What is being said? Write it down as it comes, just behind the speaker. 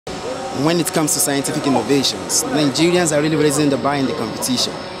when it comes to scientific innovations, Nigerians are really raising the bar in the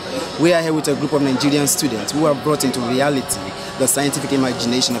competition. We are here with a group of Nigerian students who have brought into reality the scientific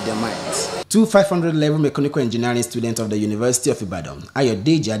imagination of their minds. Two 500-level mechanical engineering students of the University of Ibadan,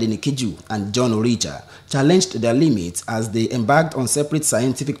 Ayodeji Adenikiju and John Oricha, challenged their limits as they embarked on separate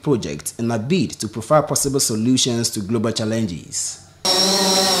scientific projects in a bid to provide possible solutions to global challenges.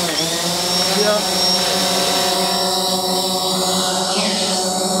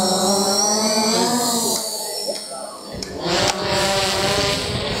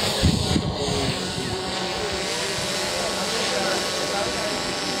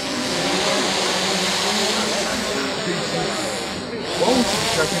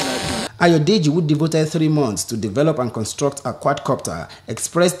 Ayodeji, who devoted 3 months to develop and construct a quadcopter,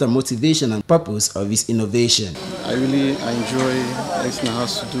 expressed the motivation and purpose of his innovation. I enjoy everything that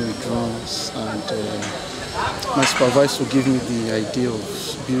has to do with drones, and my supervisor gave me the idea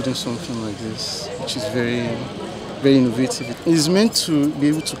of building something like this, which is very, very innovative. It is meant to be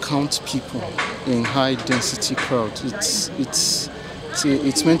able to count people in high density crowds. It's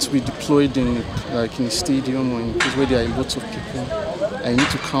meant to be deployed in a stadium or in a place where there are lots of people. I need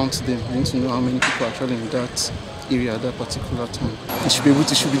to count them. I need to know how many people are actually in that area at that particular time. It should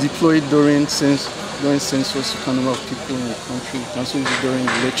be deployed during census to count the number of people in the country. It can also be during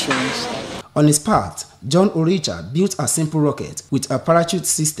elections. On his part, John Oricha built a simple rocket with a parachute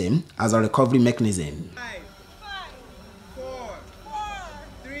system as a recovery mechanism. 5, 4,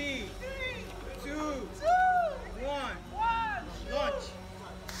 3, 2, 1, launch.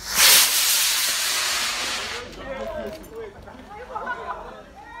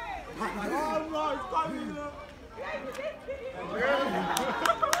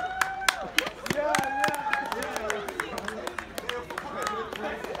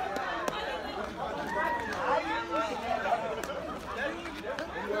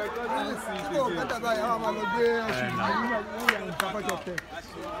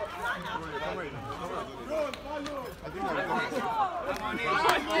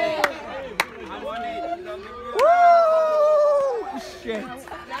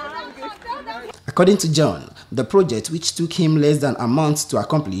 According to John, the project, which took him less than a month to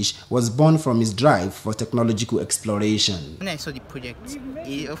accomplish, was born from his drive for technological exploration. When I saw the project,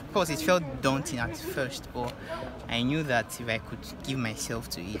 of course it felt daunting at first, but I knew that if I could give myself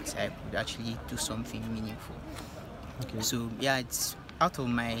to it, I could actually do something meaningful. Okay. So yeah, it's out of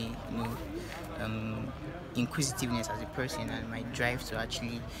my inquisitiveness as a person and my drive to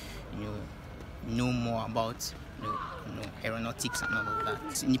actually know more about aeronautics and all of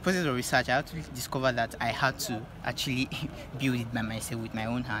that. In the process of research, I actually discovered that I had to actually build it by myself with my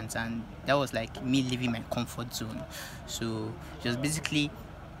own hands, and that was like me leaving my comfort zone. So just basically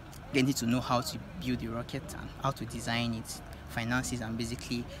getting to know how to build the rocket and how to design it, finances, and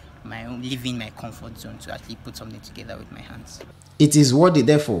basically leaving my comfort zone to actually put something together with my hands. It is worthy,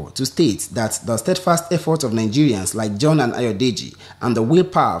 therefore, to state that the steadfast efforts of Nigerians like John and Ayodeji and the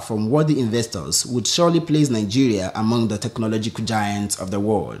willpower from worthy investors would surely place Nigeria among the technological giants of the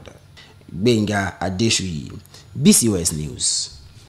world. Benga Adeshuyi, BCOS News.